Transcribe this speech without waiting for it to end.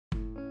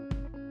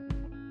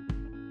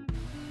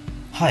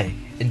Hi,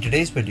 in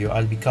today's video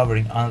I'll be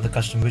covering another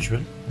custom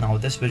visual. Now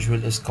this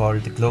visual is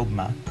called the globe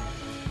map.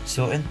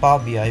 So in Power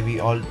BI you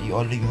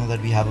already know that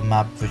we have a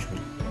map visual.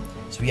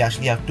 So we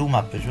actually have two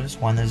map visuals.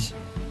 One is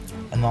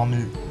a normal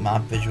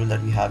map visual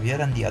that we have here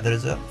and the other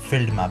is a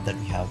filled map that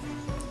we have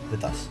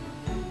with us.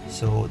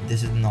 So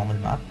this is the normal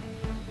map.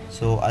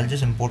 So I'll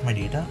just import my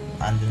data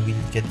and then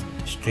we'll get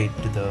straight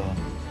to the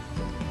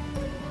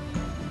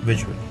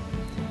visual.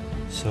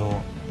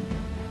 So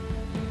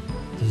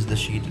this is the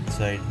sheet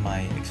inside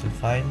my Excel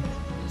file.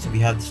 So we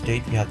have the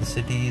state, we have the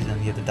cities,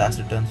 and we have the tax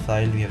returns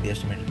file, we have the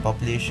estimated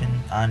population,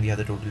 and we have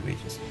the total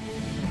wages.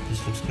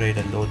 This looks great.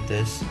 I'll load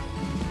this.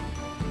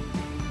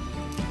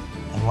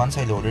 And once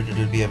I load it, it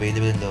will be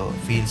available in the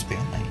fields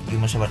pane. You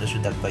must have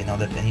understood that by now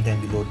that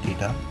anytime you load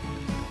data,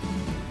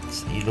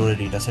 you load a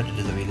data set, it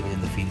is available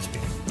in the fields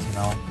pane. So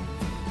now,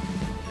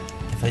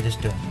 if I just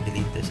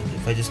delete this, and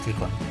if I just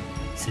click on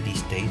city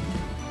state,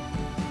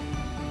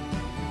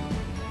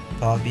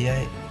 Power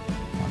BI,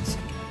 one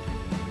second,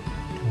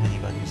 too many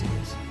values in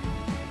this.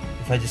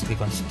 If I just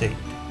click on state,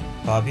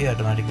 Power BI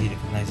automatically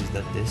recognizes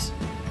that it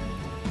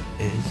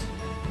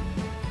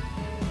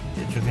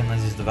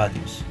recognizes the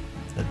values,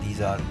 that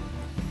these are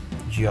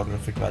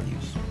geographic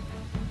values.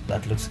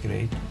 That looks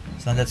great.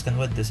 So now let's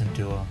convert this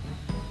into a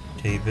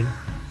table.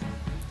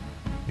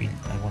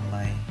 I want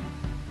my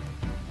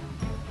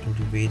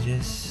total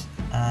wages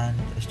and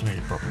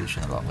estimated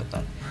population along with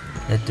that.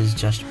 Let us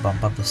just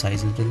bump up the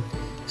size a little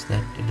so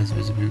that it is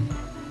visible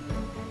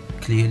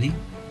clearly.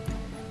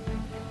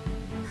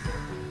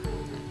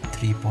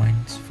 3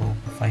 points, 4,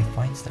 5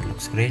 points, that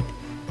looks great.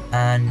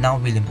 And now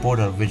we'll import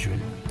our visual.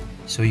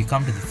 So you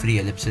come to the three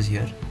ellipses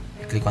here,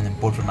 you click on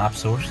import from app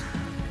source,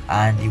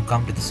 and you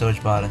come to the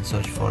search bar and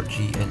search for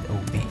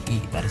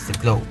GLOBE, that is the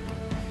globe.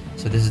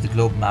 So this is the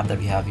globe map that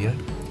we have here.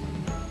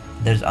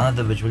 There's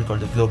another visual called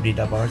the globe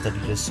data bars that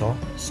you just saw,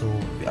 so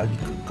I'll be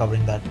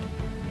covering that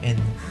in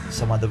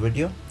some other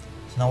video.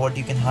 So now what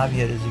you can have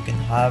here is you can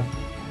have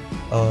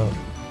a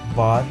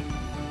bar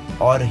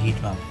or a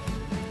heat map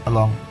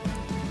along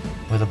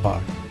with a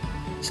bar.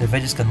 So if I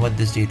just convert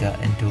this data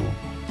into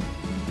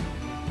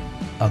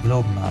a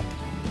globe map,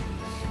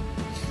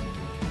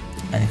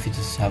 and if you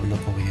just have a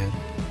look over here,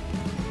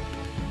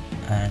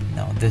 and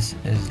now this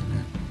is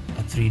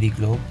a 3D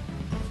globe.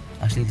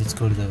 Actually, let's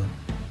go to the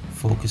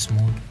focus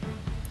mode.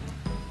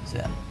 So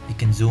yeah, you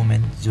can zoom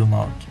in, zoom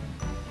out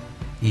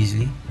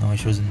easily, no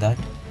issues in that.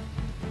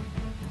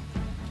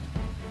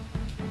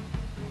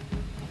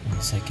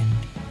 1 second.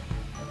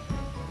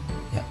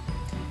 Yeah,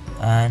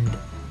 and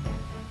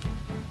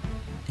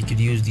you could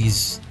use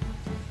these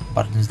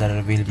buttons that are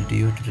available to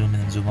you to zoom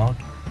in and zoom out.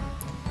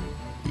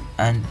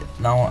 And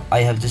now I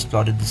have just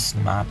plotted this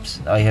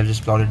maps. I have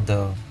just plotted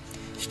the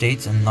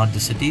states and not the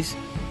cities.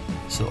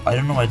 So I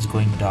don't know why it's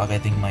going dark. I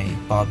think my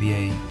Power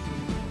BI,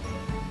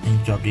 I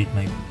need to update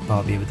my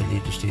Power BI with the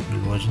latest April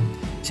version.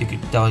 So you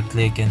could double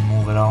click and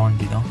move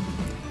around,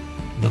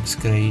 looks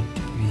great.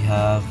 We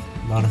have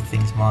a lot of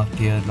things marked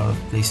here, a lot of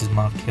places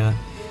marked here.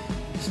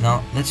 So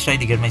now let's try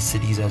to get my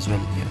cities as well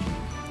in here,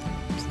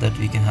 so that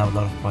we can have a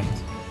lot of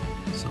points.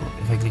 So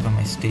if I click on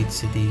my state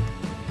city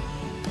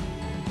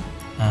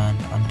and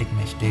untick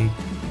my state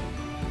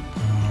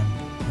and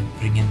I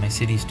bring in my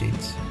city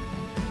states,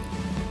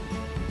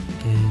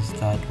 is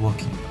that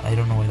working? I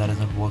don't know why that is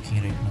not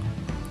working right now.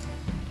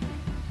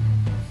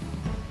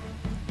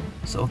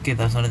 So okay,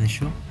 that's not an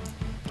issue.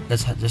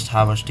 Let's just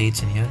have our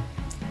states in here.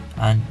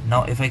 And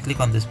now if I click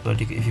on this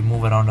particular, if you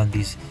move around on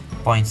these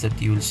points,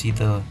 that you will see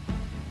the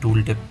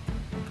tooltip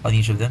on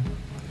each of them,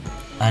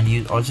 and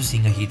you're also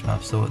seeing a heat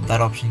map, so that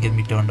option can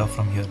be turned off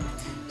from here.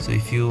 So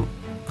if you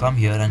come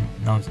here and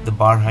now the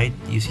bar height,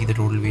 you see the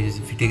total wages.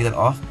 If you take that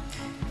off,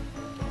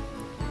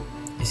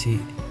 you see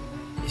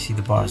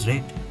the bars,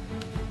 right?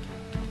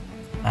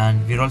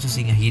 And we're also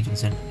seeing a heat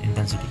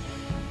intensity.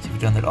 So if you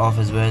turn that off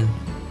as well,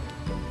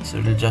 so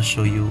it will just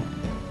show you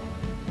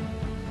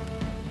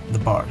the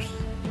bars.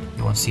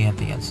 You won't see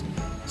anything else.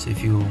 So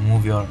if you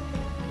move your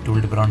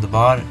tooltip around the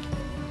bar,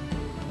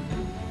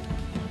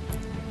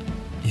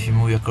 if you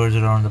move your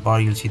cursor around the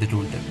bar, you'll see the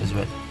tooltip as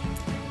well.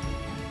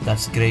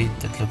 That's great.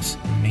 That looks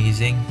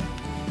amazing.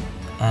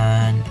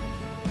 And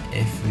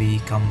if we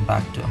come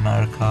back to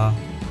America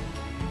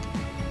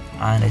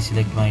and I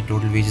select my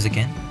total wages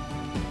again,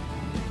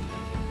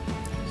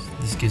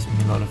 this gives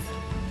me a lot of,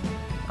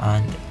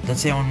 and let's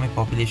say I want my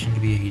population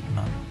to be a heat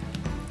map.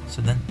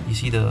 So then you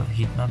see the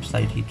heat maps,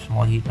 slight heat,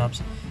 small heat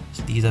maps.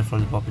 So these are for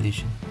the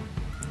population.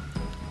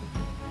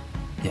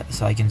 Yeah,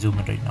 so I can zoom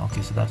it right now.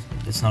 Okay, so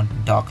that's not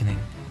darkening.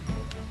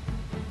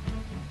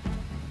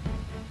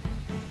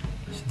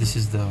 So this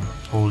is the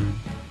whole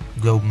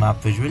globe map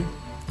visual.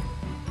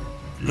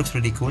 It looks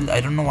pretty cool. I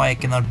don't know why I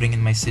cannot bring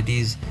in my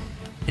cities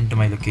into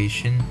my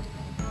location.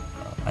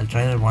 I'll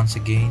try that once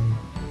again,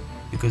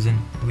 because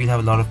then we'll have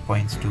a lot of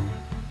points to.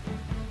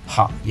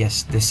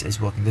 Yes, this is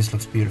working. This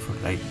looks beautiful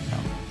right now.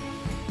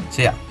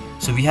 So yeah,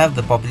 so we have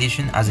the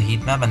population as a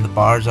heat map and the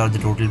bars are the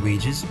total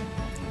wages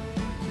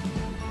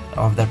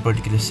of that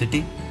particular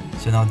city.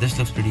 So now this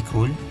looks pretty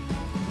cool.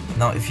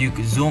 Now if you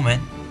zoom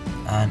in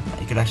and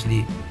I could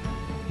actually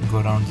go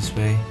around this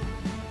way.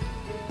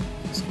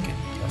 Okay,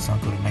 let's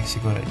not go to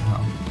Mexico right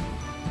now.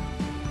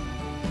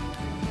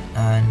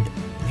 And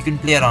you can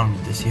play around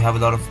with this. You have a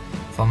lot of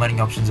formatting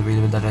options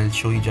available that I'll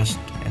show you just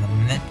in a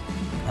minute.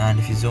 And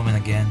if you zoom in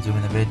again, zoom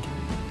in a bit,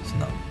 so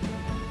now,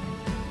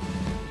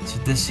 so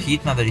this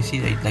heat map that you see,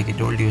 right, like I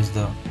told you, is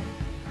the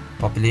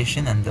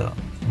population, and the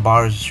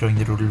bars showing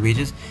the total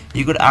wages.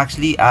 You could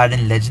actually add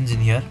in legends in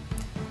here.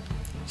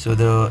 So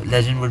the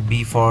legend would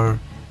be for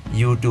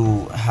you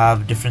to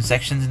have different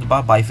sections in the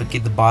bar,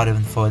 bifurcate the bar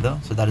even further.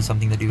 So that is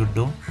something that you could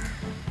do.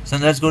 So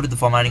let's go to the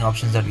formatting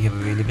options that we have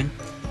available.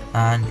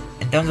 And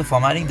in terms of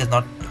formatting, there's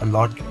not a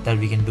lot that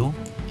we can do.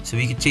 So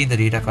we can change the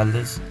data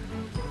colors.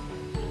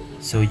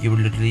 So you would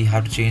literally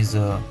have to change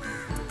the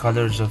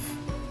colors of,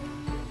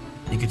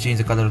 you could change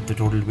the color of the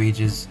total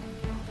wages.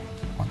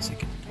 One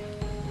second.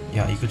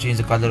 Yeah, you could change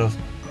the color of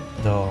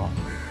the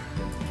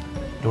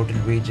total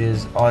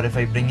wages, or if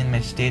I bring in my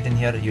state in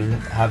here, you'll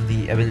have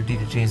the ability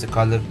to change the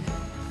color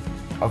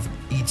of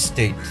each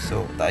state.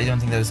 So I don't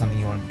think that is something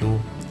you want to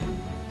do.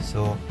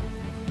 So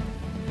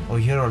over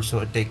here also,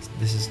 it takes,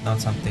 this is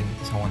not something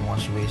someone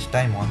wants to waste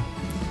time on.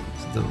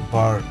 So the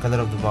bar, color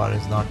of the bar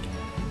is not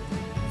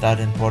that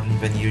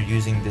important when you're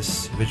using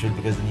this visual,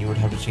 because then you would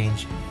have to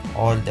change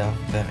all of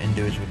them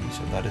individually.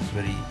 So that is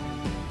very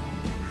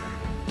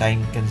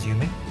time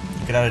consuming.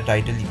 You could add a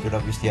title, you could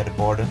obviously add a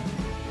border.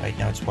 Right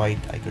now it's white,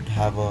 I could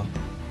have a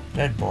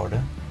red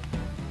border.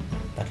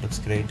 That looks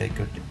great. I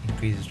could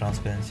increase the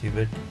transparency a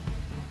bit.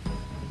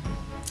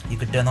 You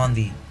could turn on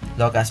the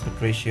log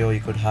aspect ratio, you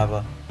could have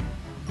a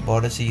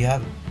border. So you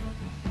have,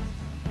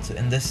 so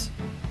in this,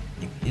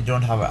 you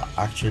don't have an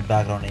actual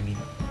background. I mean,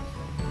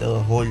 the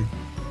whole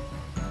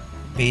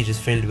page is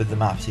filled with the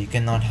map, so you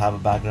cannot have a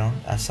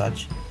background as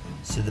such.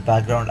 So the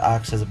background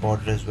acts as a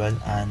border as well,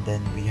 and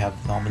then we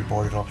have the normal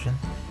border option.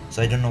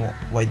 So I don't know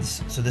why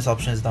this, so this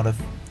option is not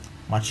of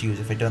much use.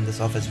 If I turn this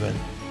off as well,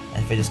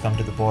 and if I just come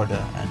to the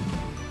border and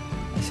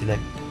I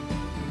select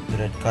the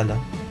red color,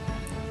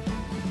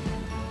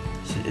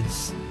 so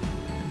it's,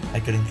 I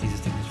could increase the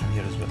thickness from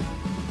here as well,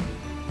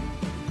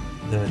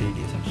 the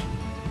radius actually.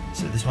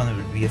 So this one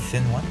would be a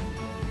thin one,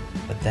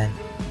 but then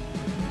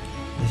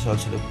this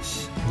also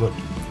looks good.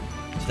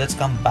 So let's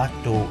come back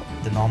to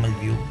the normal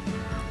view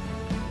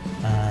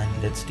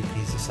and let's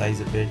decrease the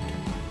size a bit.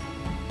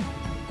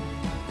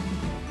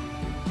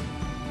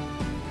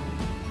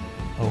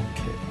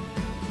 Okay,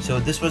 so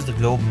this was the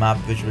globe map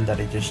visual that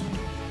I just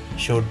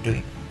showed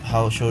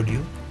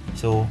you.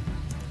 So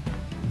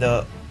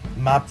the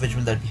map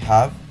visual that we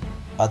have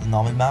are the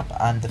normal map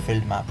and the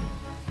filled map,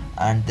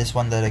 and this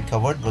one that I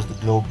covered was the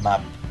globe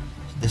map.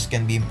 So this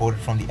can be imported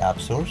from the app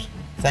stores.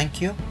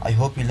 Thank you. I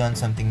hope you learned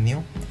something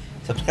new.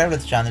 Subscribe to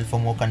the channel for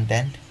more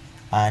content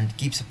and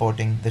keep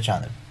supporting the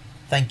channel.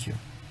 Thank you.